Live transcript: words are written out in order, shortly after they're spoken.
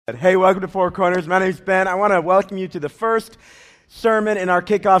Hey, welcome to Four Corners. My name's Ben. I want to welcome you to the first sermon in our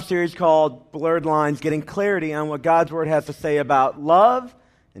kickoff series called Blurred Lines, getting clarity on what God's Word has to say about love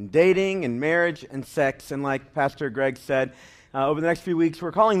and dating and marriage and sex. And like Pastor Greg said, over the next few weeks,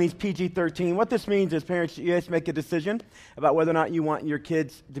 we're calling these PG-13. What this means is parents, you guys make a decision about whether or not you want your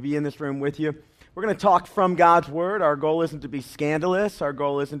kids to be in this room with you. We're going to talk from God's Word. Our goal isn't to be scandalous. Our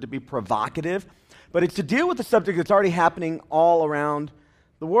goal isn't to be provocative. But it's to deal with the subject that's already happening all around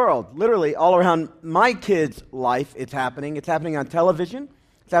the world. Literally, all around my kids' life, it's happening. It's happening on television.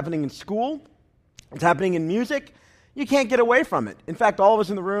 It's happening in school. It's happening in music. You can't get away from it. In fact, all of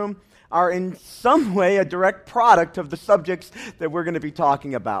us in the room are in some way a direct product of the subjects that we're going to be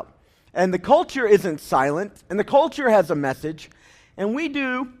talking about. And the culture isn't silent, and the culture has a message. And we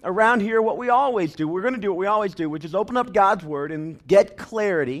do around here what we always do. We're going to do what we always do, which is open up God's Word and get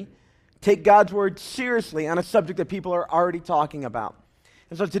clarity. Take God's Word seriously on a subject that people are already talking about.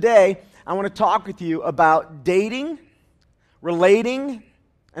 And so today, I want to talk with you about dating, relating,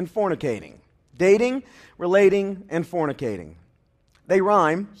 and fornicating. Dating, relating, and fornicating. They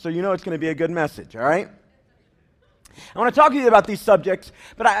rhyme, so you know it's going to be a good message, all right? I want to talk to you about these subjects,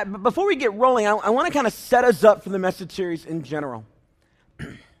 but before we get rolling, I want to kind of set us up for the message series in general.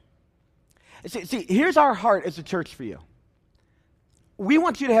 See, here's our heart as a church for you. We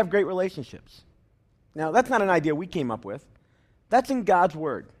want you to have great relationships. Now, that's not an idea we came up with. That's in God's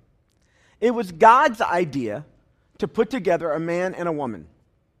Word. It was God's idea to put together a man and a woman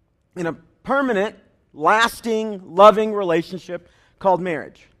in a permanent, lasting, loving relationship called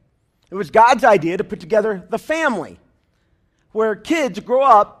marriage. It was God's idea to put together the family, where kids grow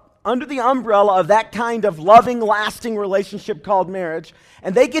up under the umbrella of that kind of loving, lasting relationship called marriage,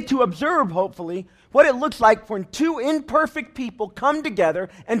 and they get to observe, hopefully, what it looks like when two imperfect people come together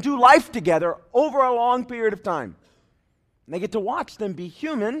and do life together over a long period of time. And they get to watch them be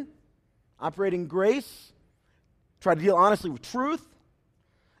human, operate in grace, try to deal honestly with truth,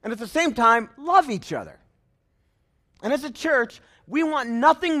 and at the same time, love each other. And as a church, we want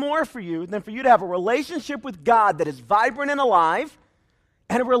nothing more for you than for you to have a relationship with God that is vibrant and alive,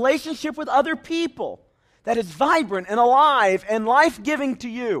 and a relationship with other people that is vibrant and alive and life-giving to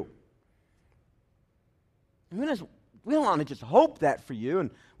you. We don't want to just hope that for you,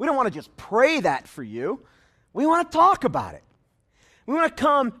 and we don't want to just pray that for you. We want to talk about it. We want to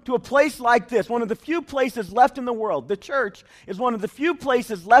come to a place like this, one of the few places left in the world. The church is one of the few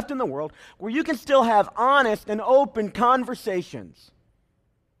places left in the world where you can still have honest and open conversations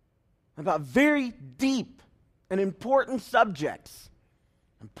about very deep and important subjects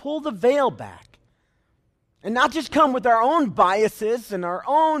and pull the veil back and not just come with our own biases and our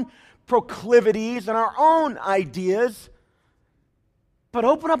own proclivities and our own ideas, but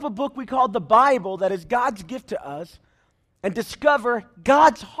open up a book we call the Bible that is God's gift to us and discover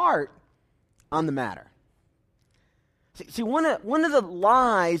God's heart on the matter. See, one of the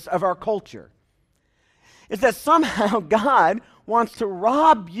lies of our culture is that somehow God wants to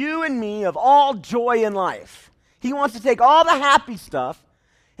rob you and me of all joy in life. He wants to take all the happy stuff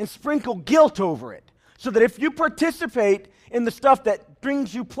and sprinkle guilt over it, so that if you participate in the stuff that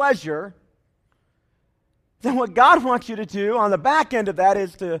brings you pleasure, then what God wants you to do on the back end of that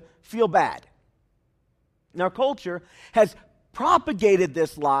is to feel bad. And our culture has propagated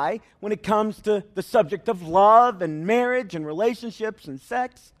this lie when it comes to the subject of love and marriage and relationships and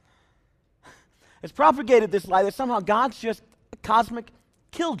sex. It's propagated this lie that somehow God's just a cosmic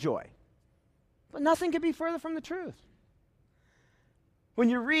killjoy. But nothing could be further from the truth. When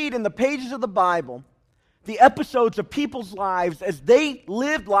you read in the pages of the Bible the episodes of people's lives as they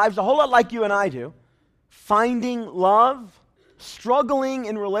lived lives a whole lot like you and I do, finding love, struggling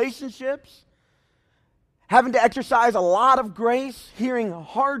in relationships, having to exercise a lot of grace, hearing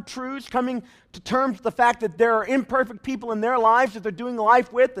hard truths, coming to terms with the fact that there are imperfect people in their lives that they're doing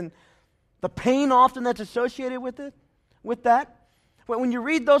life with, and the pain often that's associated with that. When you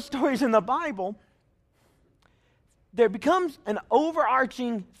read those stories in the Bible, there becomes an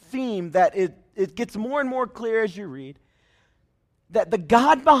overarching theme that it gets more and more clear as you read, that the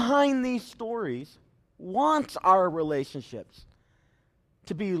God behind these stories wants our relationships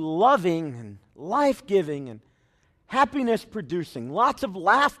to be loving and life-giving and happiness-producing, lots of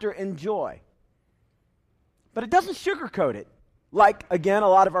laughter and joy. But it doesn't sugarcoat it like, again, a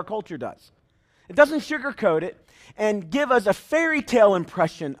lot of our culture does. It doesn't sugarcoat it and give us a fairy tale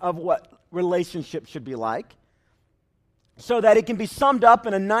impression of what relationships should be like, so that it can be summed up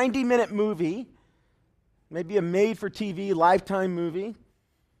in a 90-minute movie, maybe a made-for-TV Lifetime movie.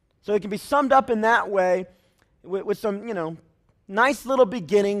 So it can be summed up in that way with some, nice little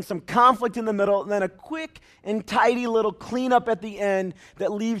beginning, some conflict in the middle, and then a quick and tidy little cleanup at the end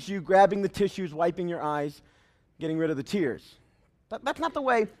that leaves you grabbing the tissues, wiping your eyes, getting rid of the tears. That's not the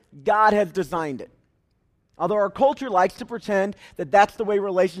way God has designed it. Although our culture likes to pretend that that's the way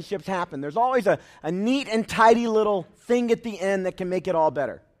relationships happen. There's always a neat and tidy little thing at the end that can make it all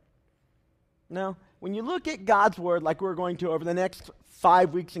better. Now, when you look at God's Word, like we're going to over the next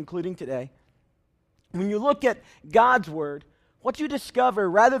 5 weeks, including today, when you look at God's Word, what you discover,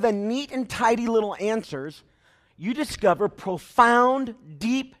 rather than neat and tidy little answers, you discover profound,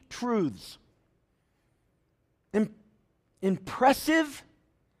 deep truths. Impressive,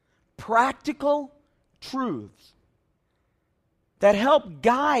 practical truths that help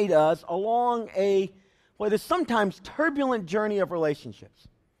guide us along what is sometimes turbulent journey of relationships.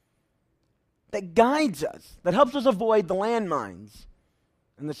 That guides us, that helps us avoid the landmines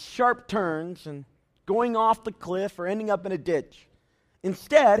and the sharp turns and going off the cliff or ending up in a ditch.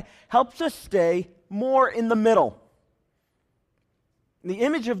 Instead, helps us stay more in the middle. The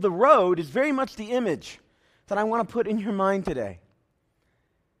image of the road is very much the image that I want to put in your mind today.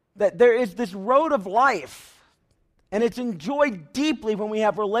 That there is this road of life, and it's enjoyed deeply when we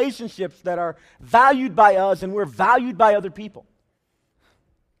have relationships that are valued by us and we're valued by other people.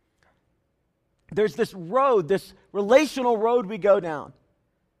 There's this road, this relational road we go down.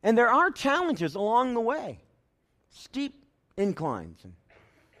 And there are challenges along the way. Steep inclines and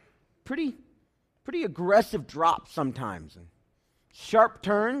pretty aggressive drops sometimes, and sharp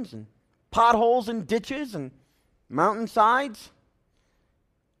turns and potholes and ditches and mountainsides.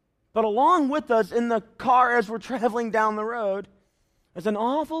 But along with us in the car as we're traveling down the road is an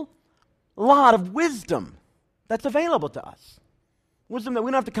awful lot of wisdom that's available to us. Wisdom that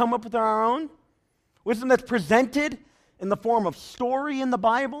we don't have to come up with on our own. Wisdom that's presented in the form of story in the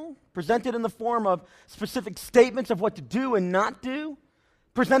Bible, presented in the form of specific statements of what to do and not do,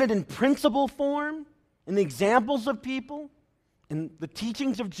 presented in principle form, in the examples of people, in the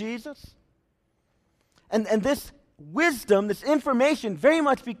teachings of Jesus. And this wisdom, this information, very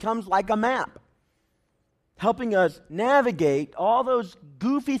much becomes like a map, helping us navigate all those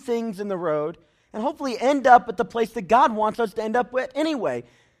goofy things in the road and hopefully end up at the place that God wants us to end up with anyway,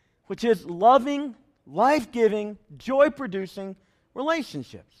 which is loving, life-giving, joy-producing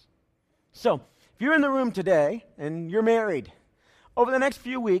relationships. So, if you're in the room today and you're married, over the next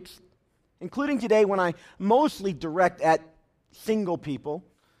few weeks, including today when I mostly direct at single people,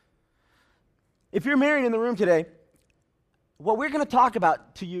 if you're married in the room today, what we're going to talk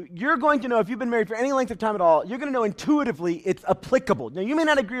about to you, you're going to know, if you've been married for any length of time at all, you're going to know intuitively it's applicable. Now, you may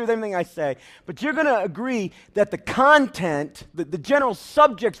not agree with everything I say, but you're going to agree that the content, the general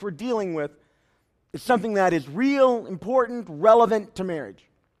subjects we're dealing with, is something that is real, important, relevant to marriage.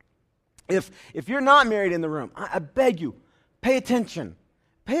 If you're not married in the room, I beg you, pay attention.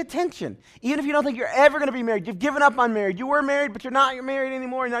 Pay attention. Even if you don't think you're ever going to be married, you've given up on marriage. You were married, but you're married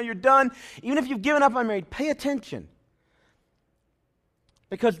anymore, now you're done. Even if you've given up on marriage, pay attention.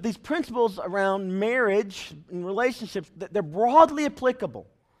 Because these principles around marriage and relationships, they're broadly applicable.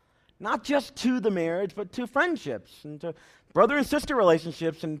 Not just to the marriage, but to friendships and to brother and sister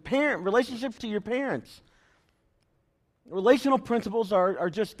relationships and relationships to your parents. Relational principles are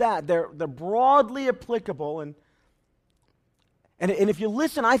just that. They're broadly applicable. And if you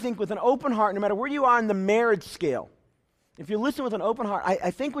listen, I think, with an open heart, no matter where you are in the marriage scale, if you listen with an open heart, I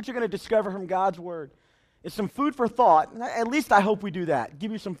think what you're going to discover from God's Word is some food for thought. At least I hope we do that,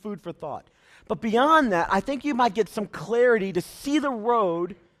 give you some food for thought. But beyond that, I think you might get some clarity to see the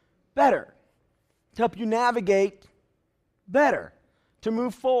road better, to help you navigate better, to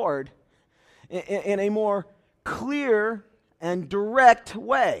move forward in a more clear and direct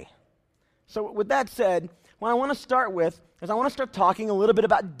way. So with that said, what I want to start with is I want to start talking a little bit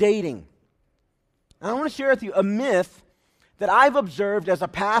about dating. And I want to share with you a myth that I've observed as a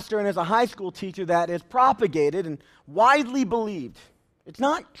pastor and as a high school teacher that is propagated and widely believed. It's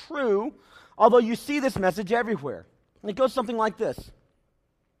not true, although you see this message everywhere. And it goes something like this.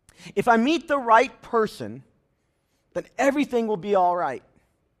 If I meet the right person, then everything will be all right.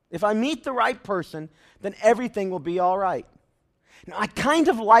 If I meet the right person, then everything will be all right. Now, I kind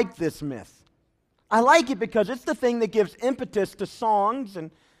of like this myth. I like it because it's the thing that gives impetus to songs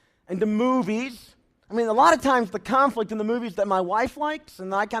and to movies. I mean, a lot of times the conflict in the movies that my wife likes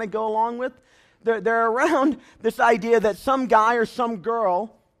and that I kind of go along with, they're around this idea that some guy or some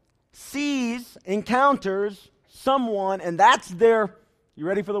girl encounters someone, and that's their, you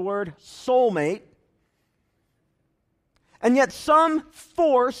ready for the word, soulmate. And yet some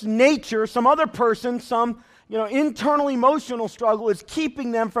force, nature, some other person, some internal emotional struggle is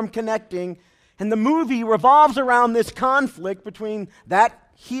keeping them from connecting And the movie revolves around this conflict between that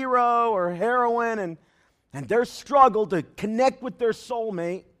hero or heroine and their struggle to connect with their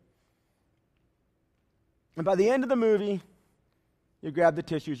soulmate. And by the end of the movie, you grab the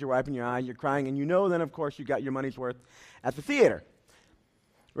tissues, you're wiping your eye, you're crying, and you know then, of course, you got your money's worth at the theater.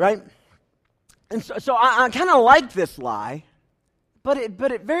 Right? And so I kind of like this lie, but it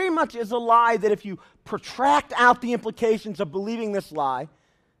very much is a lie that if you protract out the implications of believing this lie,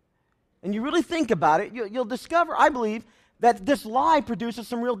 and you really think about it, you'll discover, I believe, that this lie produces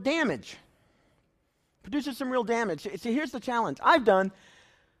some real damage. See, here's the challenge. I've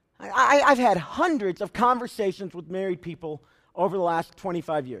had hundreds of conversations with married people over the last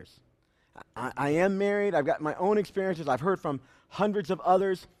 25 years. I am married. I've got my own experiences. I've heard from hundreds of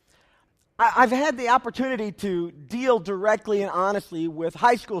others. I've had the opportunity to deal directly and honestly with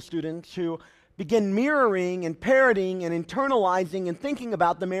high school students who begin mirroring and parroting and internalizing and thinking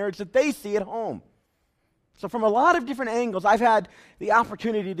about the marriage that they see at home. So from a lot of different angles, I've had the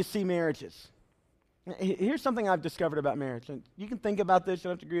opportunity to see marriages. Here's something I've discovered about marriage. And you can think about this. You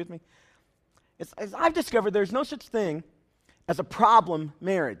don't have to agree with me. I've discovered there's no such thing as a problem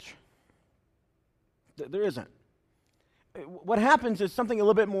marriage. There isn't. What happens is something a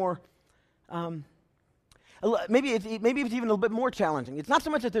little bit more, maybe it's even a little bit more challenging. It's not so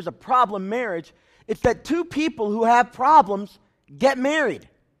much that there's a problem marriage, it's that two people who have problems get married.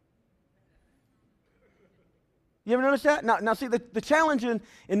 You ever notice that? Now see, the challenge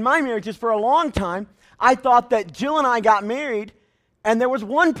in my marriage is for a long time, I thought that Jill and I got married, and there was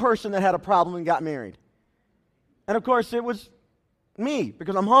one person that had a problem and got married. And of course, it was me,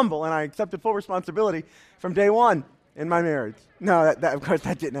 because I'm humble, and I accepted full responsibility from day one in my marriage. No, of course,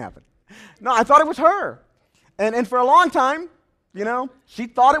 that didn't happen. No, I thought it was her. And for a long time, she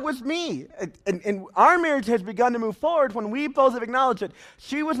thought it was me. And our marriage has begun to move forward when we both have acknowledged it.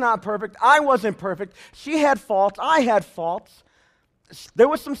 She was not perfect. I wasn't perfect. She had faults. I had faults. There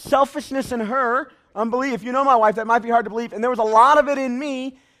was some selfishness in her, unbelief. If you know my wife, that might be hard to believe. And there was a lot of it in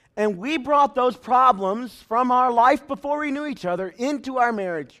me. And we brought those problems from our life before we knew each other into our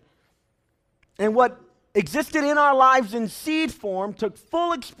marriage. And what existed in our lives in seed form took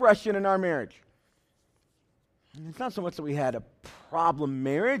full expression in our marriage. And it's not so much that we had a problem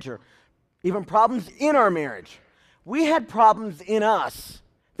marriage or even problems in our marriage. We had problems in us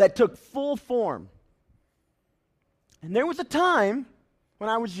that took full form. And there was a time when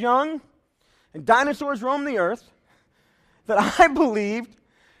I was young and dinosaurs roamed the earth that I believed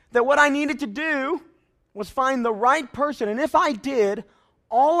that what I needed to do was find the right person. And if I did,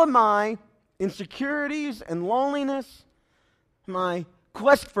 all of my insecurities and loneliness, my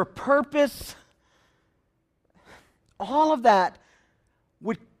quest for purpose, all of that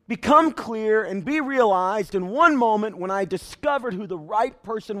would become clear and be realized in one moment when I discovered who the right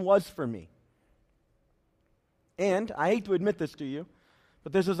person was for me. And I hate to admit this to you,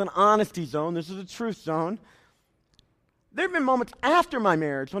 but this is an honesty zone. This is a truth zone. There have been moments after my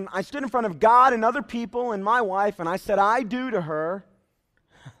marriage when I stood in front of God and other people and my wife and I said, I do to her,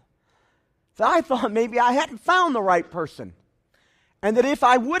 that I thought maybe I hadn't found the right person. And that if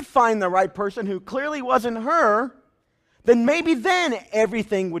I would find the right person who clearly wasn't her, then maybe then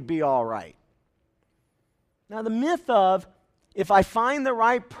everything would be all right. Now, the myth of if I find the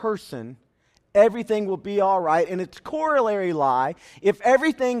right person, everything will be all right, and its corollary lie, if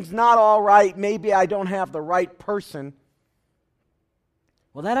everything's not all right, maybe I don't have the right person.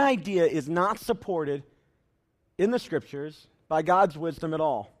 Well, that idea is not supported in the Scriptures by God's wisdom at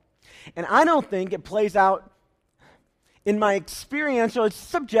all. And I don't think it plays out in my experiential, it's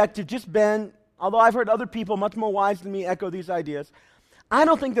subjective, just Ben, although I've heard other people much more wise than me echo these ideas. I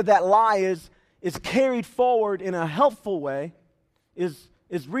don't think that lie is carried forward in a helpful way, is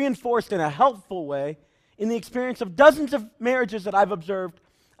reinforced in a helpful way in the experience of dozens of marriages that I've observed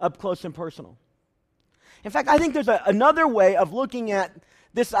up close and personal. In fact, I think there's another way of looking at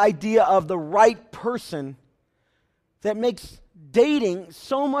this idea of the right person that makes dating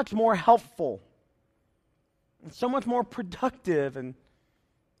so much more helpful and so much more productive and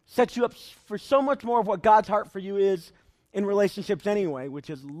sets you up for so much more of what God's heart for you is in relationships anyway, which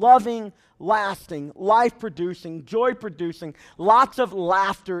is loving, lasting, life-producing, joy-producing, lots of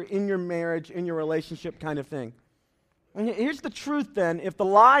laughter in your marriage, in your relationship kind of thing. And here's the truth then. If the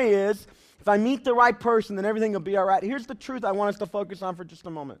lie is, if I meet the right person, then everything will be all right. Here's the truth I want us to focus on for just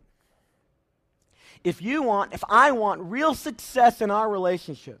a moment. If I want real success in our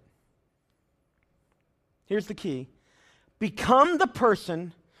relationship, here's the key. Become the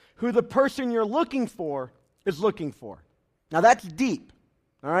person who the person you're looking for is looking for. Now that's deep,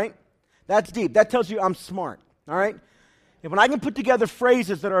 all right? That's deep. That tells you I'm smart, all right? And when I can put together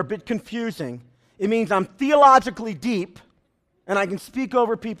phrases that are a bit confusing, It means I'm theologically deep and I can speak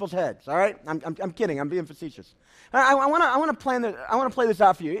over people's heads, all right? I'm kidding. I'm being facetious. I want to play this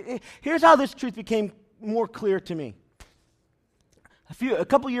out for you. Here's how this truth became more clear to me. A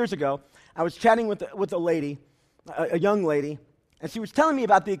couple years ago, I was chatting with a lady, a young lady, and she was telling me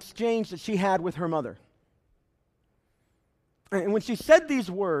about the exchange that she had with her mother. And when she said these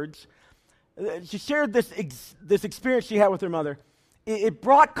words, she shared this experience she had with her mother. It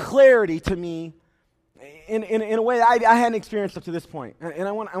brought clarity to me in a way that I hadn't experienced up to this point, and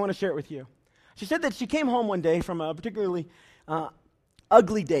I want to share it with you. She said that she came home one day from a particularly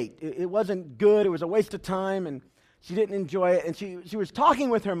ugly date. It wasn't good. It was a waste of time, and she didn't enjoy it. And she was talking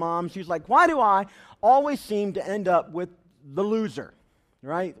with her mom. She was like, why do I always seem to end up with the loser,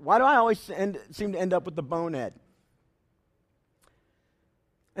 right? Why do I always seem to end up with the bonehead?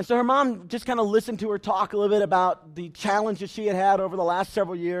 And so her mom just kind of listened to her talk a little bit about the challenges she had had over the last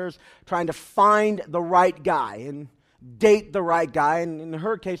several years trying to find the right guy and date the right guy, and in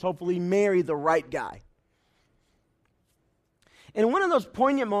her case, hopefully marry the right guy. And one of those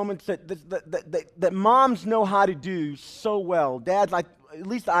poignant moments that moms know how to do so well, dads, at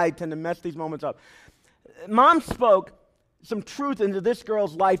least I tend to mess these moments up. Mom spoke some truth into this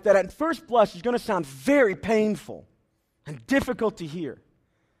girl's life that at first blush is going to sound very painful and difficult to hear.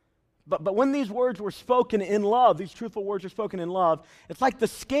 But when these words were spoken in love, these truthful words were spoken in love, it's like the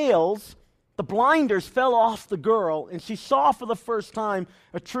scales, the blinders fell off the girl, and she saw for the first time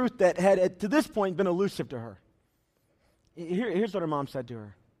a truth that had, to this point, been elusive to her. Here's what her mom said to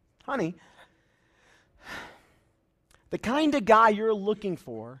her. Honey, the kind of guy you're looking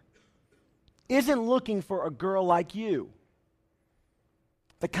for isn't looking for a girl like you.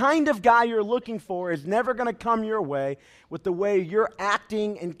 The kind of guy you're looking for is never going to come your way with the way you're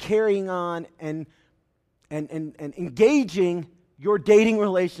acting and carrying on and engaging your dating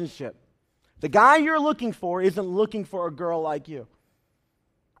relationship. The guy you're looking for isn't looking for a girl like you.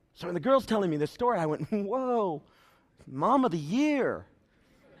 So when the girl's telling me this story, I went, whoa, Mom of the Year.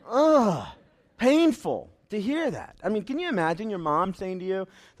 Ugh, painful to hear that. I mean, can you imagine your mom saying to you,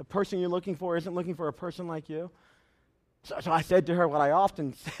 the person you're looking for isn't looking for a person like you? So I said to her what I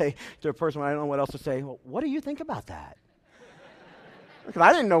often say to a person when I don't know what else to say. Well, what do you think about that? Because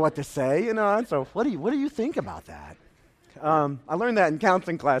I didn't know what to say, and so what do you think about that? I learned that in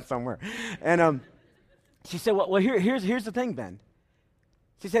counseling class somewhere. And she said, well here's the thing, Ben.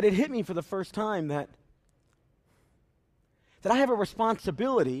 She said, it hit me for the first time that I have a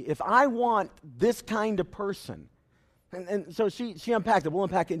responsibility if I want this kind of person. And so she unpacked it. We'll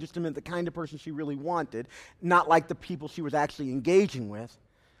unpack it in just a minute, the kind of person she really wanted, not like the people she was actually engaging with.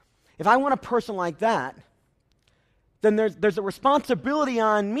 If I want a person like that, then there's a responsibility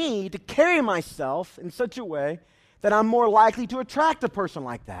on me to carry myself in such a way that I'm more likely to attract a person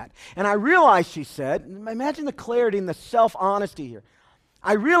like that. And I realized, she said, imagine the clarity and the self-honesty here.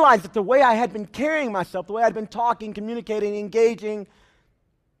 I realized that the way I had been carrying myself, the way I'd been talking, communicating, engaging,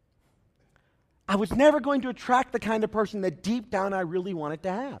 I was never going to attract the kind of person that deep down I really wanted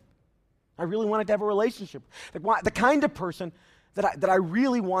to have. I really wanted to have a relationship. The kind of person that I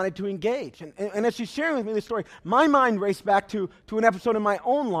really wanted to engage. And as she's sharing with me this story, my mind raced back to an episode in my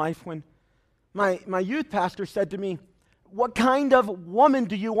own life when my youth pastor said to me, what kind of woman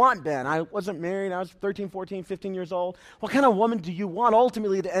do you want, Ben? I wasn't married. I was 13, 14, 15 years old. What kind of woman do you want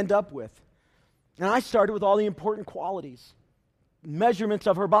ultimately to end up with? And I started with all the important qualities, measurements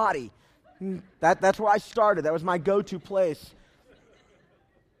of her body. That's where I started. That was my go-to place.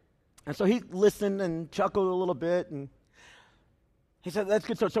 And so he listened and chuckled a little bit, and he said, that's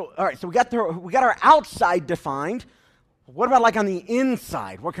good. So all right, so we got our outside defined. What about like on the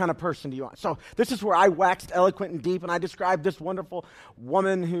inside? What kind of person do you want? So this is where I waxed eloquent and deep, and I described this wonderful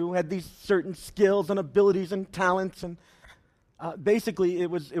woman who had these certain skills and abilities and talents, and basically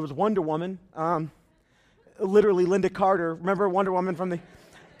it was Wonder Woman, literally Linda Carter. Remember Wonder Woman from the...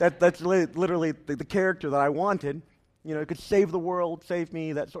 That's literally the character that I wanted. It could save the world, save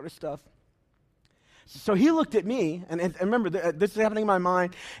me, that sort of stuff. So he looked at me, and remember, this is happening in my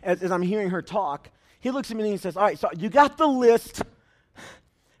mind as I'm hearing her talk. He looks at me and he says, all right, so you got the list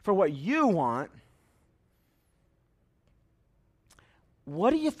for what you want. What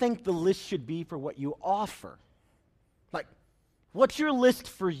do you think the list should be for what you offer? Like, what's your list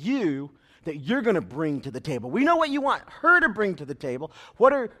for you that you're going to bring to the table? We know what you want her to bring to the table.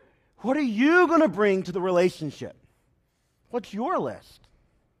 What are you going to bring to the relationship? What's your list?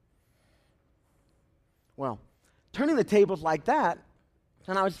 Well, turning the tables like that,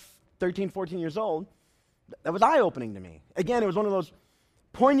 and I was 13, 14 years old, that was eye-opening to me. Again, it was one of those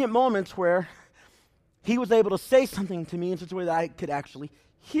poignant moments where he was able to say something to me in such a way that I could actually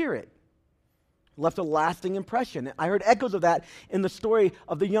hear it. left a lasting impression. I heard echoes of that in the story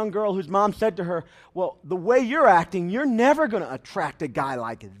of the young girl whose mom said to her, well, the way you're acting, you're never going to attract a guy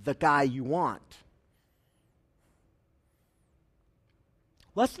like the guy you want.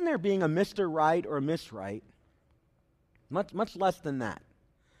 Less than there being a Mr. Right or a Miss Right, much less than that.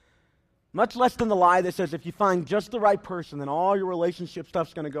 Much less than the lie that says if you find just the right person, then all your relationship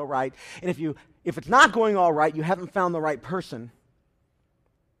stuff's going to go right. And if it's not going all right, you haven't found the right person,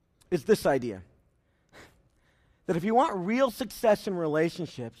 is this idea. That if you want real success in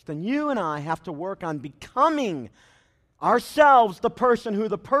relationships, then you and I have to work on becoming ourselves the person who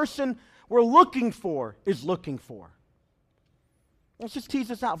the person we're looking for is looking for. Let's just tease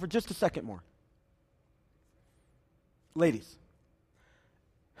this out for just a second more. Ladies,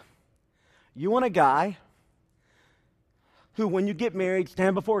 you want a guy who, when you get married,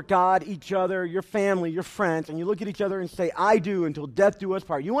 stand before God, each other, your family, your friends, and you look at each other and say, I do until death do us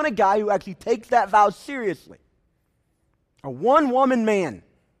part. You want a guy who actually takes that vow seriously. A one-woman man,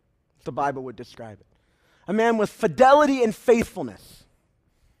 as the Bible would describe it. A man with fidelity and faithfulness.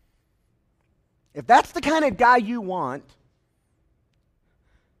 If that's the kind of guy you want,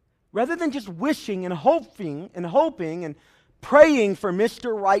 rather than just wishing and hoping and praying for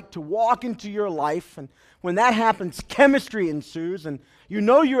Mr. Right to walk into your life, and when that happens, chemistry ensues, and you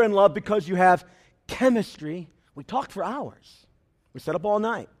know you're in love because you have chemistry. We talked for hours. We sat up all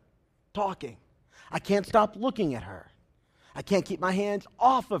night talking. I can't stop looking at her. I can't keep my hands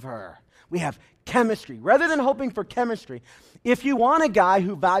off of her. We have chemistry. Rather than hoping for chemistry, if you want a guy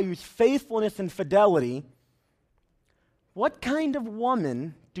who values faithfulness and fidelity, what kind of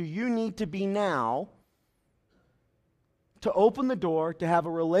woman do you need to be now to open the door to have a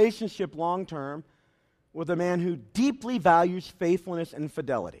relationship long-term with a man who deeply values faithfulness and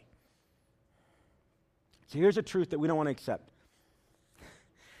fidelity? So here's a truth that we don't want to accept.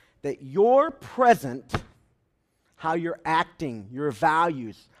 That your present, how you're acting, your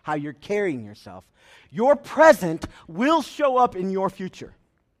values, how you're carrying yourself, your present will show up in your future.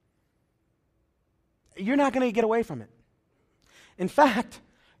 You're not going to get away from it. In fact,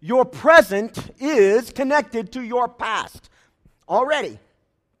 your present is connected to your past. Already.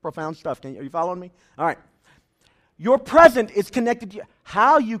 Profound stuff. Are you following me? All right. Your present is connected to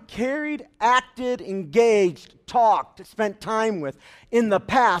how you carried, acted, engaged, talked, spent time with in the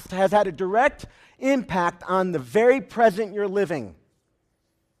past has had a direct impact on the very present you're living.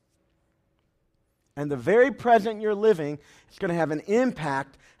 And the very present you're living is going to have an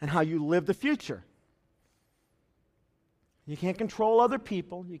impact on how you live the future. You can't control other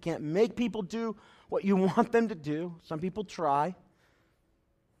people. You can't make people do what you want them to do. Some people try.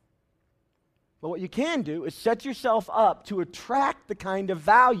 But what you can do is set yourself up to attract the kind of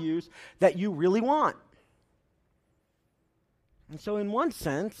values that you really want. And so in one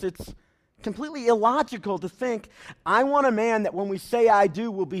sense, it's completely illogical to think, I want a man that when we say I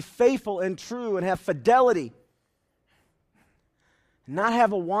do will be faithful and true and have fidelity, not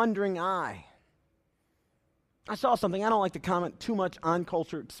have a wandering eye. I saw something, I don't like to comment too much on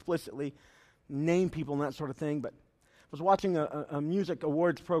culture explicitly, name people and that sort of thing, but I was watching a music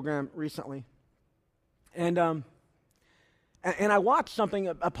awards program recently. And I watched something,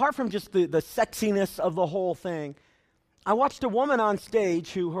 apart from just the sexiness of the whole thing, I watched a woman on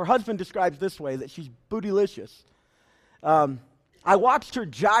stage who her husband describes this way, that she's bootylicious. I watched her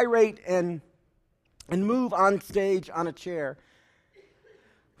gyrate and move on stage on a chair,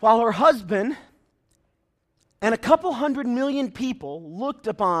 while her husband and a couple 100 million people looked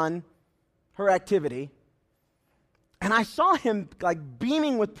upon her activity, and I saw him like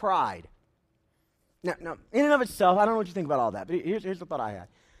beaming with pride. Now, in and of itself, I don't know what you think about all that, but here's the thought I had.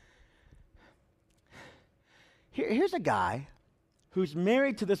 Here's a guy who's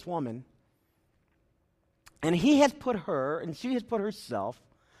married to this woman, and he has put her, and she has put herself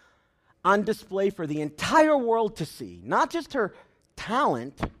on display for the entire world to see. Not just her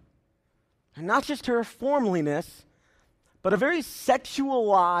talent, and not just her formeliness, but a very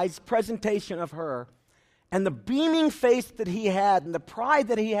sexualized presentation of her, and the beaming face that he had, and the pride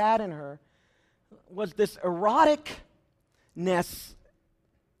that he had in her, was this eroticness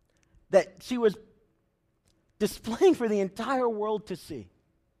that she was displaying for the entire world to see.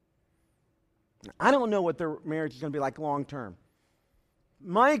 I don't know what their marriage is going to be like long term.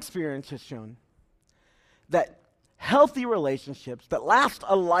 My experience has shown that healthy relationships that last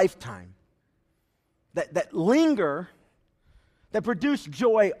a lifetime, that linger, that produce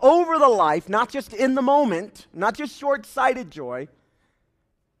joy over the life, not just in the moment, not just short-sighted joy.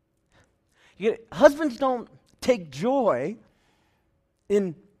 Husbands don't take joy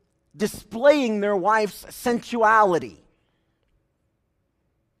in displaying their wife's sensuality.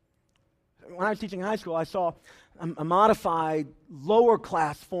 When I was teaching high school, I saw a modified, lower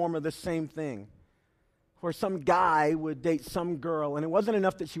class form of the same thing, where some guy would date some girl, and it wasn't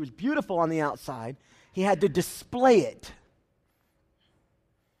enough that she was beautiful on the outside. He had to display it.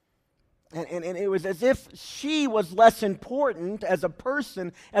 And it was as if she was less important as a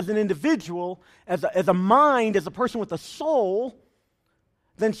person, as an individual, as a mind, as a person with a soul,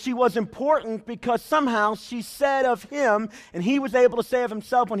 than she was important, because somehow she said of him, and he was able to say of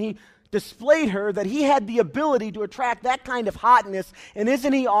himself when he displayed her, that he had the ability to attract that kind of hotness, and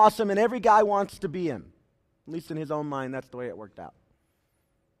isn't he awesome, and every guy wants to be him. At least in his own mind, that's the way it worked out.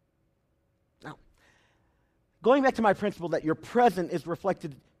 Now, going back to my principle that your present is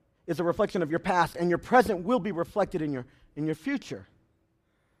a reflection of your past, and your present will be reflected in your future.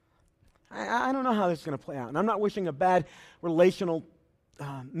 I don't know how this is going to play out, and I'm not wishing a bad relational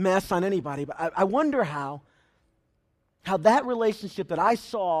mess on anybody, but I wonder how that relationship that I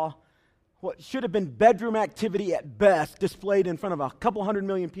saw, what should have been bedroom activity at best, displayed in front of a couple 100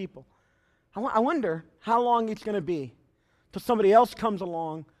 million people, I wonder how long it's going to be till somebody else comes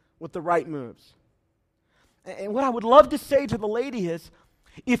along with the right moves. And what I would love to say to the lady is,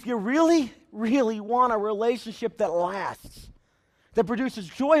 if you really, really want a relationship that lasts, that produces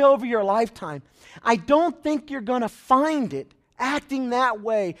joy over your lifetime, I don't think you're going to find it acting that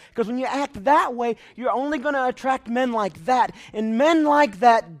way. Because when you act that way, you're only going to attract men like that. And men like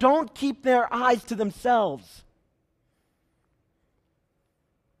that don't keep their eyes to themselves.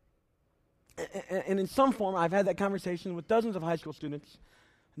 And in some form, I've had that conversation with dozens of high school students,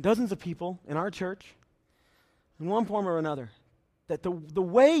 dozens of people in our church, in one form or another, that the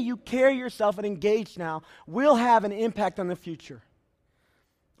way you carry yourself and engage now will have an impact on the future.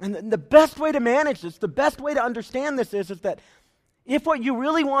 And the best way to manage this, the best way to understand this is that if what you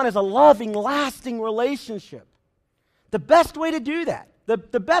really want is a loving, lasting relationship, the best way to do that,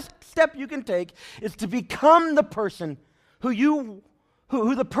 the best step you can take is to become the person who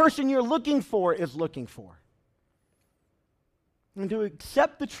the person you're looking for is looking for. And to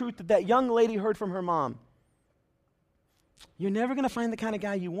accept the truth that young lady heard from her mom. You're never going to find the kind of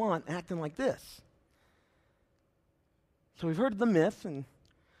guy you want acting like this. So we've heard the myth, and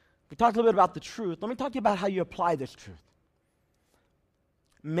we talked a little bit about the truth. Let me talk to you about how you apply this truth.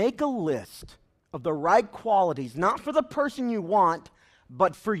 Make a list of the right qualities, not for the person you want,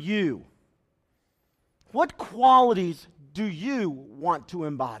 but for you. What qualities do you want to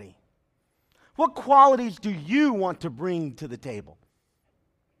embody? What qualities do you want to bring to the table?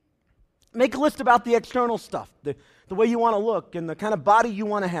 Make a list about the external stuff, the way you want to look and the kind of body you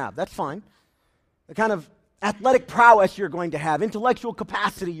want to have. That's fine. The kind of athletic prowess you're going to have, intellectual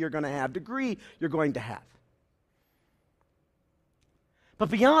capacity you're going to have, degree you're going to have. But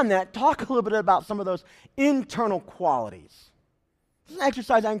beyond that, talk a little bit about some of those internal qualities. This is an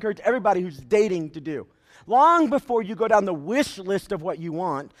exercise I encourage everybody who's dating to do. Long before you go down the wish list of what you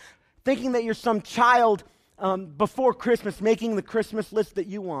want, thinking that you're some child before Christmas making the Christmas list that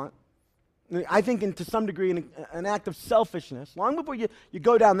you want, I think to some degree an act of selfishness. Long before you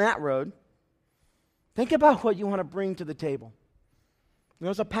go down that road, think about what you want to bring to the table.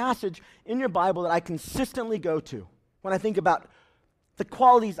 There's a passage in your Bible that I consistently go to when I think about the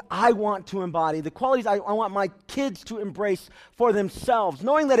qualities I want to embody, the qualities I want my kids to embrace for themselves,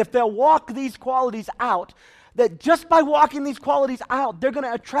 knowing that if they'll walk these qualities out, that just by walking these qualities out, they're going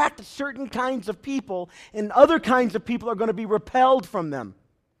to attract certain kinds of people, and other kinds of people are going to be repelled from them.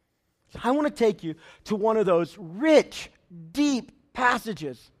 So I want to take you to one of those rich, deep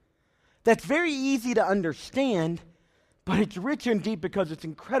passages that's very easy to understand, but it's rich and deep because it's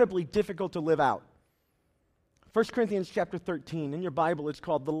incredibly difficult to live out. 1 Corinthians chapter 13, in your Bible it's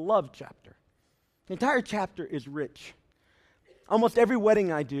called the love chapter. The entire chapter is rich. Almost every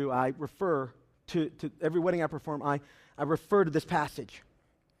wedding I do, I refer to every wedding I perform, I refer to this passage.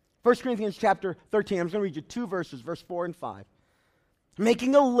 1 Corinthians chapter 13, I'm just going to read you 2 verses, verse 4 and 5.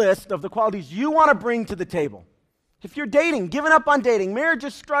 Making a list of the qualities you want to bring to the table. If you're dating, giving up on dating, marriage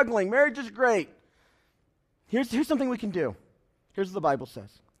is struggling, marriage is great. Here's something we can do. Here's what the Bible says.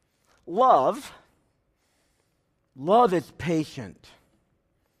 Love is patient.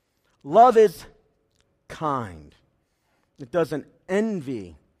 Love is kind. It doesn't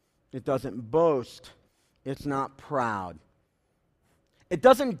envy. It doesn't boast. It's not proud. It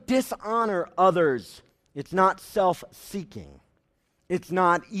doesn't dishonor others. It's not self-seeking. It's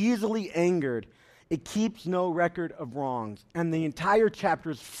not easily angered. It keeps no record of wrongs. And the entire chapter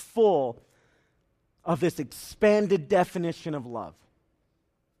is full of this expanded definition of love.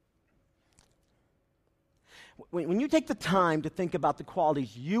 When you take the time to think about the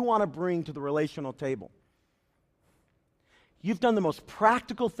qualities you want to bring to the relational table, you've done the most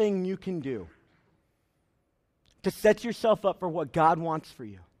practical thing you can do to set yourself up for what God wants for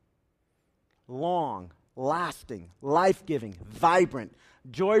you. Long, lasting, life-giving, vibrant,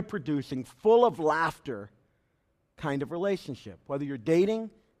 joy-producing, full of laughter kind of relationship. Whether you're dating,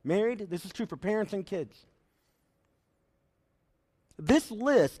 married, this is true for parents and kids. This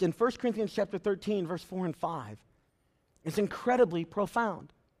list in 1 Corinthians chapter 13, verse 4 and 5 is incredibly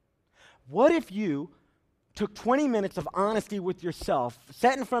profound. What if you took 20 minutes of honesty with yourself,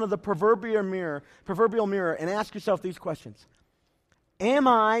 sat in front of the proverbial mirror, and asked yourself these questions? Am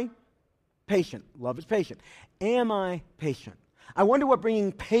I patient? Love is patient. Am I patient? I wonder what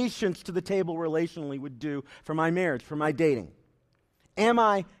bringing patience to the table relationally would do for my marriage, for my dating. Am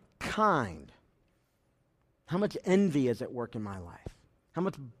I kind? How much envy is at work in my life? How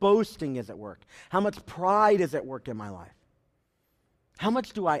much boasting is at work? How much pride is at work in my life? How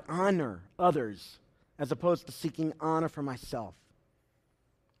much do I honor others as opposed to seeking honor for myself?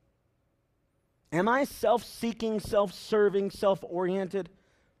 Am I self-seeking, self-serving, self-oriented?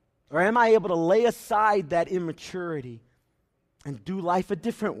 Or am I able to lay aside that immaturity and do life a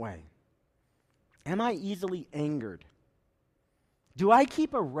different way? Am I easily angered? Do I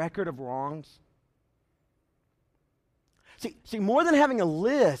keep a record of wrongs? See, more than having a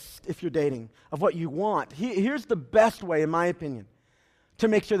list, if you're dating, of what you want, here's the best way, in my opinion, to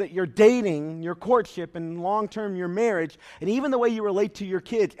make sure that your dating, your courtship, and long-term your marriage, and even the way you relate to your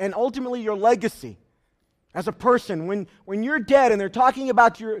kids, and ultimately your legacy as a person, when you're dead and they're talking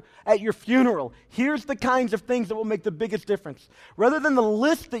about at your funeral, here's the kinds of things that will make the biggest difference. Rather than the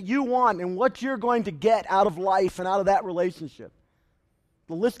list that you want and what you're going to get out of life and out of that relationship,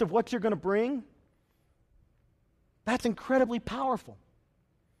 the list of what you're going to bring, that's incredibly powerful.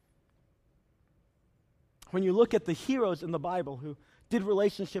 When you look at the heroes in the Bible who did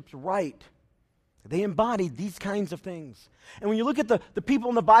relationships right, they embodied these kinds of things. And when you look at the people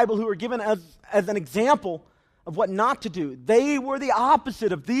in the Bible who are given as an example of what not to do, they were the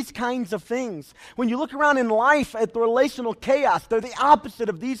opposite of these kinds of things. When you look around in life at the relational chaos, they're the opposite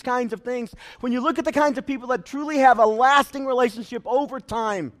of these kinds of things. When you look at the kinds of people that truly have a lasting relationship over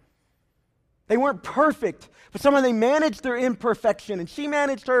time, they weren't perfect, but somehow they managed their imperfection, and she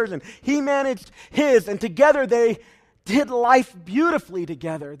managed hers, and he managed his, and together they did life beautifully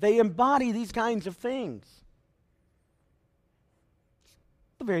together. They embody these kinds of things.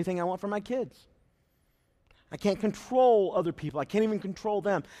 It's the very thing I want for my kids. I can't control other people. I can't even control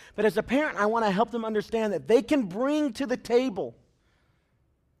them. But as a parent, I want to help them understand that they can bring to the table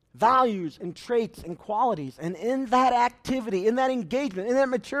values and traits and qualities. And in that activity, in that engagement, in that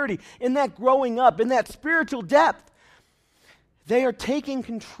maturity, in that growing up, in that spiritual depth, they are taking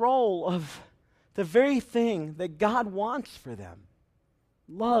control of the very thing that God wants for them.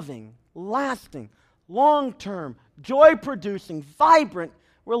 Loving, lasting, long-term, joy-producing, vibrant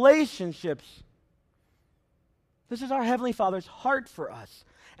relationships. This is our Heavenly Father's heart for us.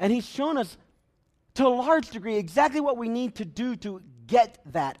 And He's shown us to a large degree exactly what we need to do to get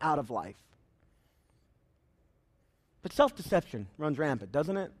that out of life. But self-deception runs rampant,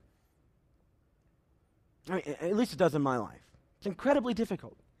 doesn't it? I mean, at least it does in my life. It's incredibly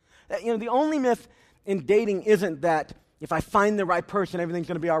difficult. The only myth in dating isn't that if I find the right person, everything's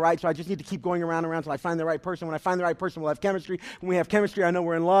going to be all right, so I just need to keep going around and around until I find the right person. When I find the right person, we'll have chemistry. When we have chemistry, I know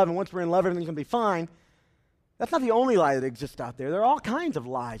we're in love, and once we're in love, everything's going to be fine. That's not the only lie that exists out there. There are all kinds of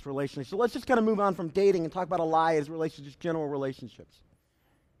lies, relationships. So let's just kind of move on from dating and talk about a lie as relationships, general relationships.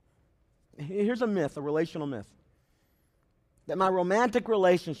 Here's a myth, a relational myth. That my romantic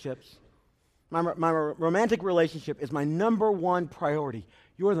relationship is my number one priority.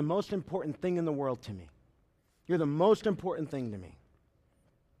 You're the most important thing in the world to me. You're the most important thing to me.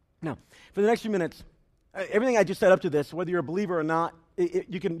 Now, for the next few minutes, everything I just said up to this, whether you're a believer or not,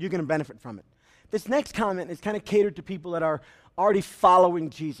 you can benefit from it. This next comment is kind of catered to people that are already following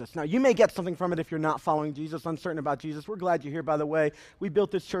Jesus. Now, you may get something from it if you're not following Jesus, uncertain about Jesus. We're glad you're here, by the way. We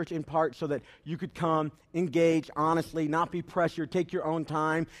built this church in part so that you could come, engage honestly, not be pressured, take your own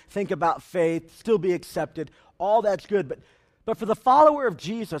time, think about faith, still be accepted. All that's good. But for the follower of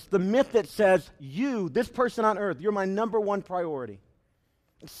Jesus, the myth that says, you, this person on earth, you're my number one priority.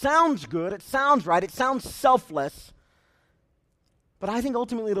 It sounds good. It sounds right. It sounds selfless. But I think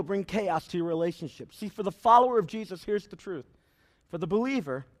ultimately it'll bring chaos to your relationship. See, for the follower of Jesus, here's the truth. For the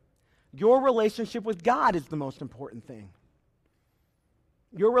believer, your relationship with God is the most important thing.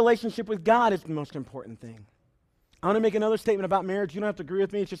 Your relationship with God is the most important thing. I want to make another statement about marriage. You don't have to agree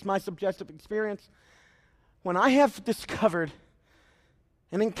with me. It's just my subjective experience. When I have discovered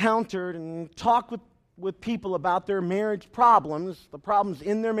and encountered and talked with people about their marriage problems, the problems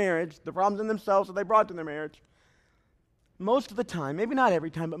in their marriage, the problems in themselves that they brought to their marriage, most of the time, maybe not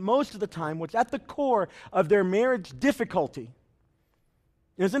every time, but most of the time, what's at the core of their marriage difficulty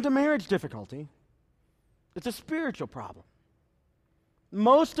isn't a marriage difficulty. It's a spiritual problem.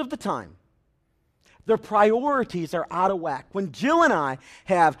 Most of the time, their priorities are out of whack. When Jill and I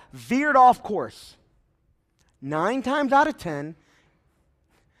have veered off course, 9 times out of 10,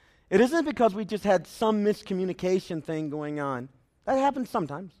 it isn't because we just had some miscommunication thing going on. That happens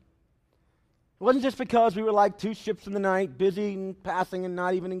sometimes. It wasn't just because we were like 2 ships in the night, busy and passing and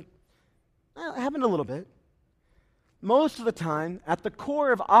not even... Well, it happened a little bit. Most of the time, at the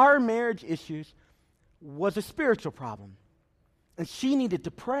core of our marriage issues was a spiritual problem. And she needed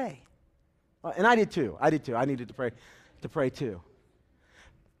to pray. And I did too. I needed to pray too.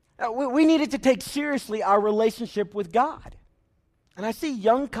 We needed to take seriously our relationship with God. And I see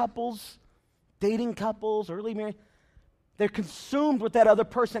young couples, dating couples, early marriage, they're consumed with that other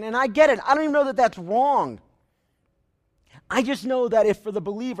person. And I get it. I don't even know that that's wrong. I just know that if for the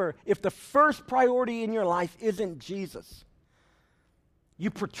believer, if the first priority in your life isn't Jesus, you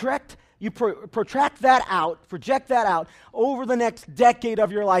project that out, project that out over the next decade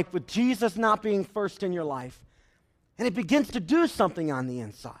of your life with Jesus not being first in your life. And it begins to do something on the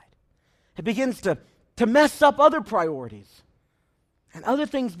inside. It begins to mess up other priorities. And other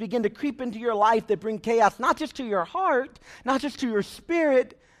things begin to creep into your life that bring chaos, not just to your heart, not just to your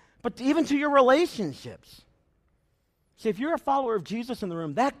spirit, but even to your relationships. See, if you're a follower of Jesus in the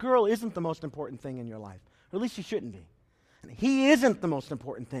room, that girl isn't the most important thing in your life. Or at least she shouldn't be. And he isn't the most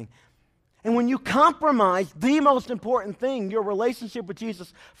important thing. And when you compromise the most important thing, your relationship with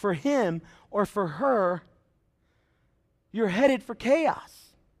Jesus, for him or for her, you're headed for chaos.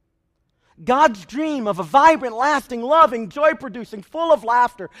 God's dream of a vibrant, lasting, loving, joy-producing, full of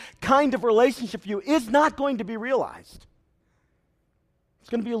laughter kind of relationship for you is not going to be realized. It's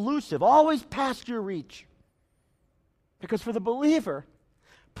going to be elusive, always past your reach. Because for the believer,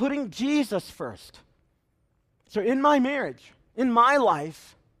 putting Jesus first. So in my marriage, in my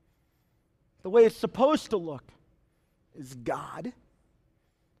life, the way it's supposed to look is God,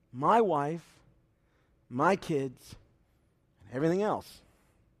 my wife, my kids, and everything else.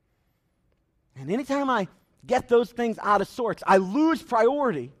 And anytime I get those things out of sorts, I lose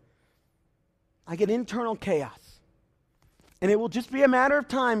priority, I get internal chaos. And it will just be a matter of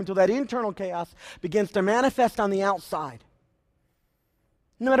time until that internal chaos begins to manifest on the outside.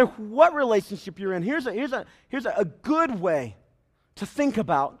 No matter what relationship you're in, here's a good way to think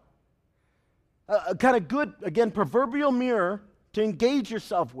about, a kind of good, again, proverbial mirror to engage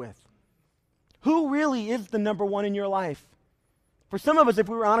yourself with. Who really is the number one in your life? For some of us, if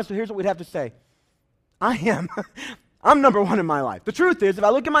we were honest, here's what we'd have to say. I'm number one in my life. The truth is, if I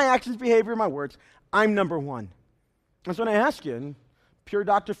look at my actions, behavior, my words, I'm number one. That's when I ask you in pure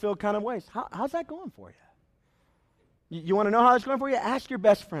Dr. Phil kind of ways, how's that going for you? You want to know how it's going for you? Ask your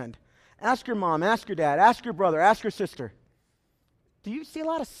best friend. Ask your mom. Ask your dad. Ask your brother. Ask your sister. Do you see a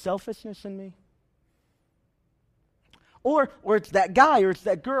lot of selfishness in me? Or it's that guy or it's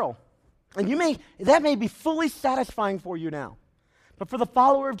that girl. And that may be fully satisfying for you now. But for the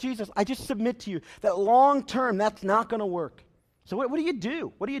follower of Jesus, I just submit to you that long term, that's not going to work. So what do you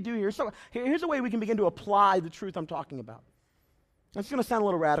do? What do you do here? So here's a way we can begin to apply the truth I'm talking about. It's going to sound a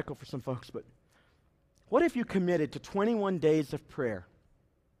little radical for some folks, but what if you committed to 21 days of prayer,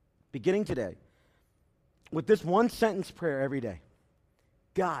 beginning today, with this one sentence prayer every day?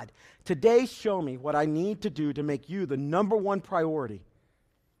 God, today show me what I need to do to make you the number one priority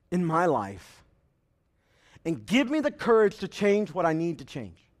in my life. And give me the courage to change what I need to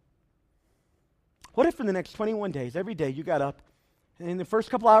change. What if in the next 21 days, every day you got up, and in the first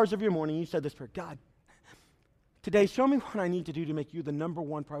couple hours of your morning, you said this prayer, God, today show me what I need to do to make you the number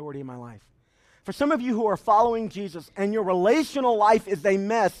one priority in my life. For some of you who are following Jesus and your relational life is a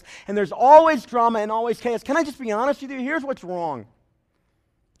mess, and there's always drama and always chaos, can I just be honest with you? Here's what's wrong.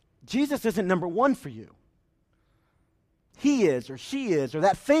 Jesus isn't number one for you. He is, or she is, or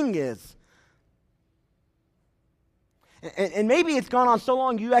that thing is. And maybe it's gone on so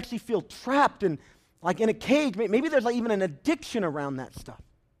long you actually feel trapped and like in a cage. Maybe there's like even an addiction around that stuff.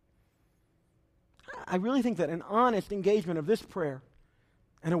 I really think that an honest engagement of this prayer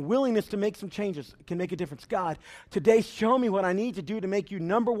and a willingness to make some changes can make a difference. God, today show me what I need to do to make you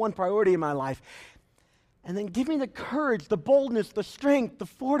number one priority in my life. And then give me the courage, the boldness, the strength, the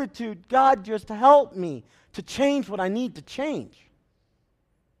fortitude. God, just help me to change what I need to change.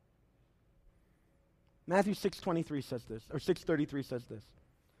 Matthew 6:23 says this, or 6:33 says this.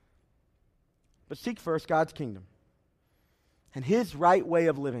 But seek first God's kingdom and his right way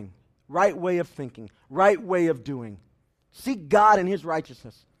of living, right way of thinking, right way of doing. Seek God and his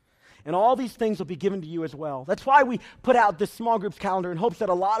righteousness. And all these things will be given to you as well. That's why we put out this small groups calendar in hopes that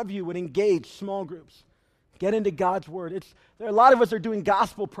a lot of you would engage small groups. Get into God's Word. There are a lot of us are doing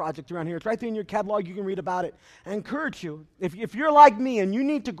gospel projects around here. It's right there in your catalog. You can read about it. I encourage you, if you're like me and you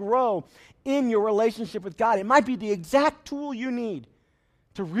need to grow in your relationship with God, it might be the exact tool you need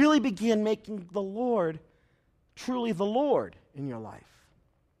to really begin making the Lord truly the Lord in your life.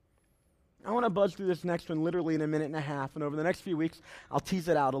 I want to buzz through this next one literally in a minute and a half, and over the next few weeks, I'll tease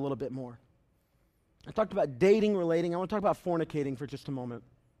it out a little bit more. I talked about dating, relating. I want to talk about fornicating for just a moment.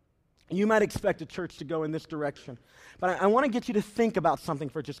 You might expect a church to go in this direction, but I want to get you to think about something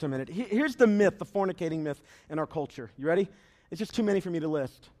for just a minute. Here's the myth, the fornicating myth in our culture. You ready? It's just too many for me to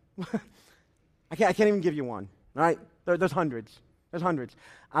list. I can't even give you one, all right? There's hundreds. There's hundreds.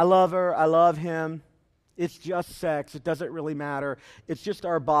 I love her. I love him. It's just sex. It doesn't really matter. It's just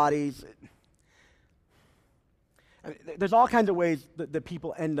our bodies. I mean, there's all kinds of ways that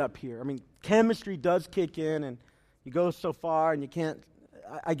people end up here. I mean, chemistry does kick in, and you go so far, and you can't.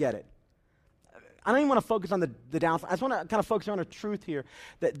 I get it. I don't even want to focus on the downside. I just want to kind of focus on a truth here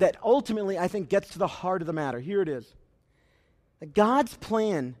that ultimately I think gets to the heart of the matter. Here it is. That God's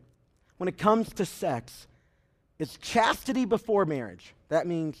plan when it comes to sex is chastity before marriage. That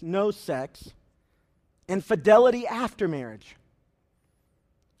means no sex. And fidelity after marriage.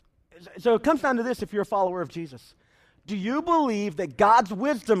 So it comes down to this if you're a follower of Jesus. Do you believe that God's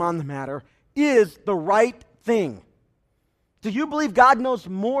wisdom on the matter is the right thing? Do you believe God knows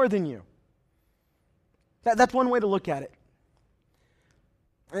more than you? That's one way to look at it.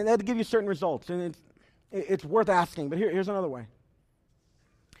 And that'll give you certain results. And it's worth asking. But here's another way.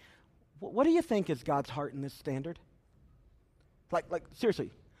 What do you think is God's heart in this standard? Like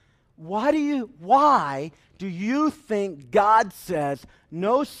seriously. Why do you think God says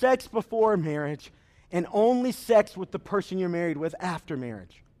no sex before marriage and only sex with the person you're married with after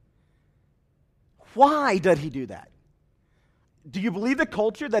marriage? Why did he do that? Do you believe the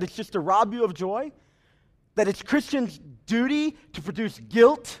culture that it's just to rob you of joy? That it's Christians' duty to produce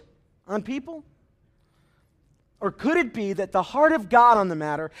guilt on people? Or could it be that the heart of God on the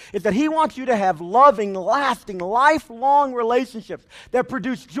matter is that he wants you to have loving, lasting, lifelong relationships that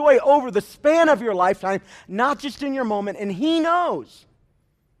produce joy over the span of your lifetime, not just in your moment, and he knows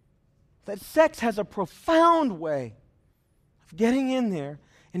that sex has a profound way of getting in there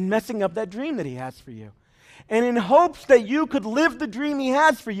and messing up that dream that he has for you. And in hopes that you could live the dream he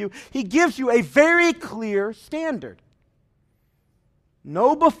has for you, he gives you a very clear standard.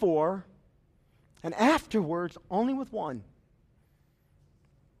 No before, and afterwards, only with one.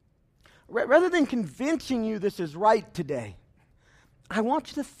 Rather than convincing you this is right today, I want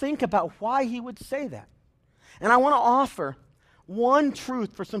you to think about why he would say that. And I want to offer one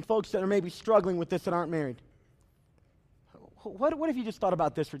truth for some folks that are maybe struggling with this that aren't married. What if you just thought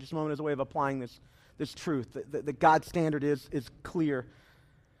about this for just a moment as a way of applying this truth, that God's standard is clear?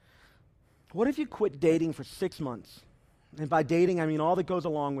 What if you quit dating for 6 months? And by dating, I mean all that goes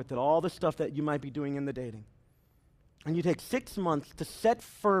along with it, all the stuff that you might be doing in the dating. And you take 6 months to set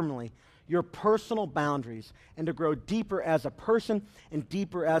firmly your personal boundaries and to grow deeper as a person and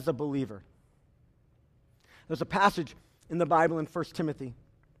deeper as a believer. There's a passage in the Bible in 1 Timothy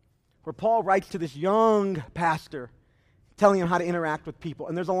where Paul writes to this young pastor telling him how to interact with people.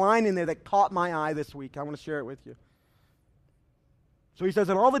 And there's a line in there that caught my eye this week. I want to share it with you. So he says,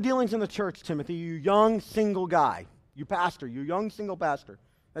 in all the dealings in the church, Timothy, you young single guy, you pastor, you young single pastor.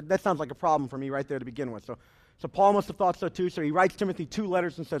 That sounds like a problem for me right there to begin with. So Paul must have thought so too. So he writes Timothy 2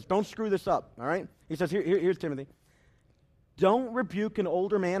 letters and says, don't screw this up, all right? He says, here's Timothy. Don't rebuke an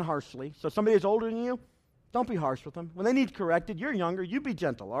older man harshly. So somebody that's older than you, don't be harsh with them. When they need corrected, you're younger, you be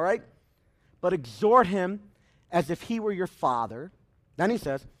gentle, all right? But exhort him as if he were your father. Then he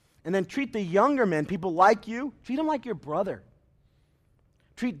says, and then treat the younger men, people like you, treat them like your brother.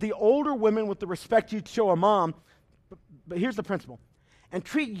 Treat the older women with the respect you'd show a mom. But here's the principle. And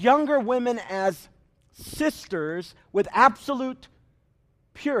treat younger women as sisters with absolute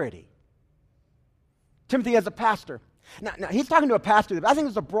purity. Timothy as a pastor. Now he's talking to a pastor, but I think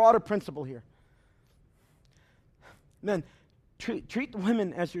there's a broader principle here. Men, treat the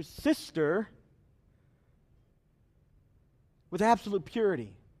women as your sister with absolute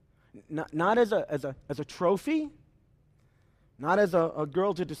purity. Not as a trophy, not as a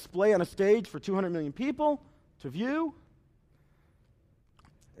girl to display on a stage for 200 million people to view.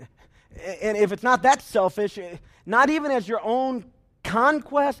 And if it's not that selfish, not even as your own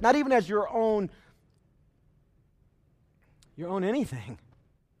conquest, not even as your own anything,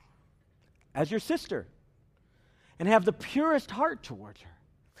 as your sister, and have the purest heart towards her.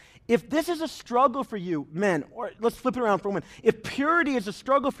 If this is a struggle for you, men, or let's flip it around for women, if purity is a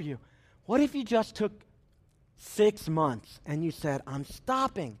struggle for you, What if you just took 6 months and you said, I'm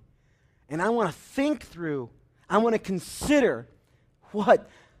stopping, and I want to think through, I want to consider what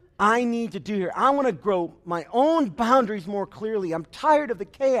I need to do here. I want to grow my own boundaries more clearly. I'm tired of the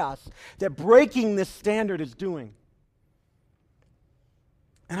chaos that breaking this standard is doing.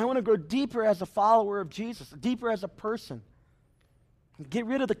 And I want to grow deeper as a follower of Jesus, deeper as a person. Get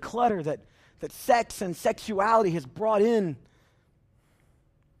rid of the clutter that sex and sexuality has brought in.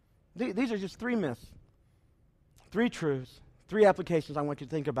 These are just 3 myths, 3 truths, 3 applications I want you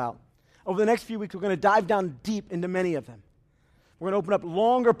to think about. Over the next few weeks, we're going to dive down deep into many of them. We're going to open up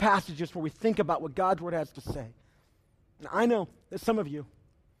longer passages where we think about what God's Word has to say. And I know that some of you,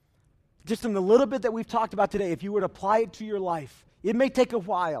 just in the little bit that we've talked about today, if you were to apply it to your life, it may take a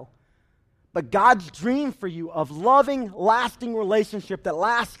while, but God's dream for you of loving, lasting relationship that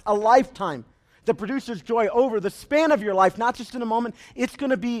lasts a lifetime, that produces joy over the span of your life, not just in a moment, it's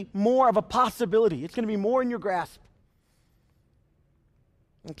going to be more of a possibility. It's going to be more in your grasp.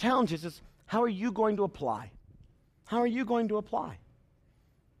 The challenge is how are you going to apply? How are you going to apply?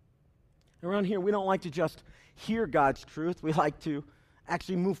 Around here, we don't like to just hear God's truth. We like to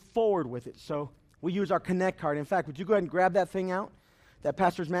actually move forward with it. So we use our Connect card. In fact, would you go ahead and grab that thing out that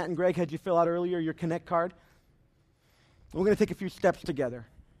Pastors Matt and Greg had you fill out earlier, your Connect card? We're going to take a few steps together.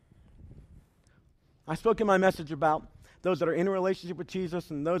 I spoke in my message about those that are in a relationship with Jesus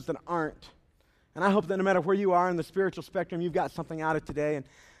and those that aren't. And I hope that no matter where you are in the spiritual spectrum, you've got something out of today and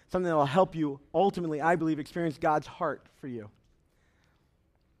something that will help you ultimately, I believe, experience God's heart for you.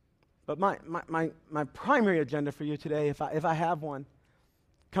 But my primary agenda for you today, if I have one,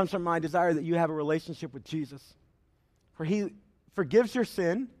 comes from my desire that you have a relationship with Jesus, where He forgives your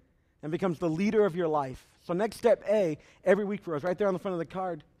sin and becomes the leader of your life. So next step A, every week for us, right there on the front of the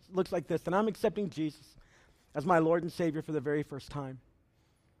card, looks like this, and I'm accepting Jesus as my Lord and Savior for the very first time.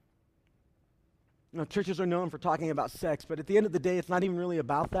 You know, churches are known for talking about sex, but at the end of the day, it's not even really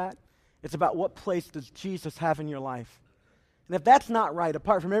about that. It's about what place does Jesus have in your life. And if that's not right,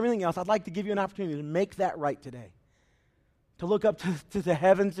 apart from everything else, I'd like to give you an opportunity to make that right today. To look up to the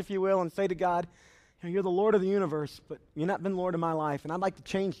heavens, if you will, and say to God, you know, you're the Lord of the universe, but you've not been Lord of my life, and I'd like to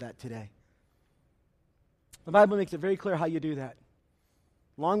change that today. The Bible makes it very clear how you do that.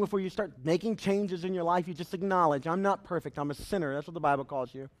 Long before you start making changes in your life, you just acknowledge, I'm not perfect, I'm a sinner. That's what the Bible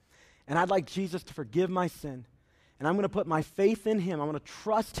calls you. And I'd like Jesus to forgive my sin. And I'm going to put my faith in Him. I'm going to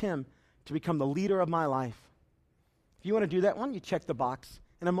trust Him to become the leader of my life. If you want to do that, why don't you check the box?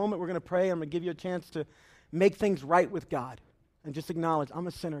 In a moment, we're going to pray. I'm going to give you a chance to make things right with God. And just acknowledge, I'm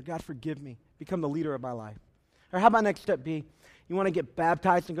a sinner. God, forgive me. Become the leader of my life. Or how about next step B? You want to get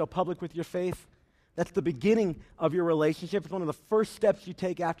baptized and go public with your faith? That's the beginning of your relationship. It's one of the first steps you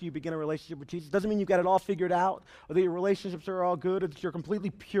take after you begin a relationship with Jesus. It doesn't mean you've got it all figured out or that your relationships are all good or that you're completely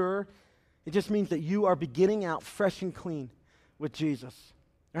pure. It just means that you are beginning out fresh and clean with Jesus.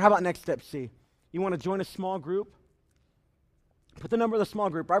 Or how about next step C? You want to join a small group? Put the number of the small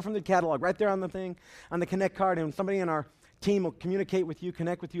group right from the catalog, right there on the thing, on the Connect card, and somebody in our team will communicate with you,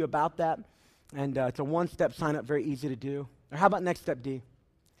 connect with you about that. And it's a one-step sign-up, very easy to do. Or how about next step D?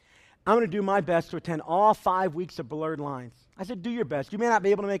 I'm going to do my best to attend all 5 weeks of Blurred Lines. I said do your best. You may not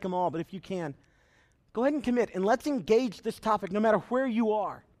be able to make them all, but if you can, go ahead and commit, and let's engage this topic no matter where you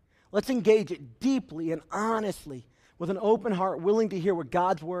are. Let's engage it deeply and honestly with an open heart, willing to hear what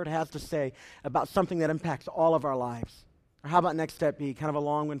God's Word has to say about something that impacts all of our lives. Or how about next step B, kind of a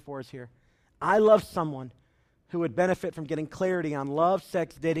long one for us here. I love someone who would benefit from getting clarity on love,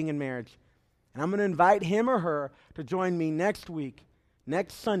 sex, dating, and marriage. And I'm going to invite him or her to join me next week,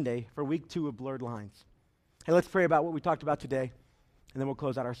 next Sunday, for week 2 of Blurred Lines. Hey, let's pray about what we talked about today, and then we'll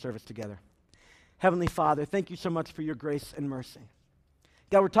close out our service together. Heavenly Father, thank you so much for your grace and mercy.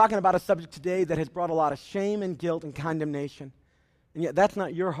 God, we're talking about a subject today that has brought a lot of shame and guilt and condemnation, and yet that's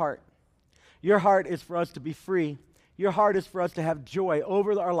not your heart. Your heart is for us to be free. Your heart is for us to have joy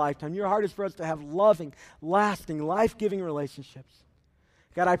over our lifetime. Your heart is for us to have loving, lasting, life-giving relationships.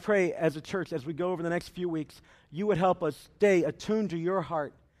 God, I pray as a church, as we go over the next few weeks, you would help us stay attuned to your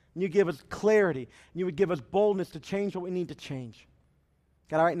heart. And you give us clarity. And you would give us boldness to change what we need to change.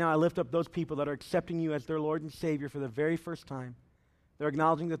 God, right now I lift up those people that are accepting you as their Lord and Savior for the very first time. They're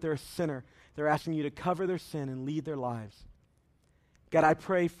acknowledging that they're a sinner. They're asking you to cover their sin and lead their lives. God, I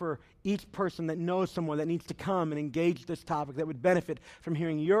pray for each person that knows someone that needs to come and engage this topic that would benefit from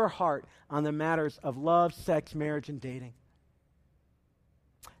hearing your heart on the matters of love, sex, marriage, and dating.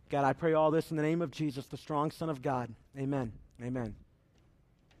 God, I pray all this in the name of Jesus, the strong Son of God. Amen. Amen.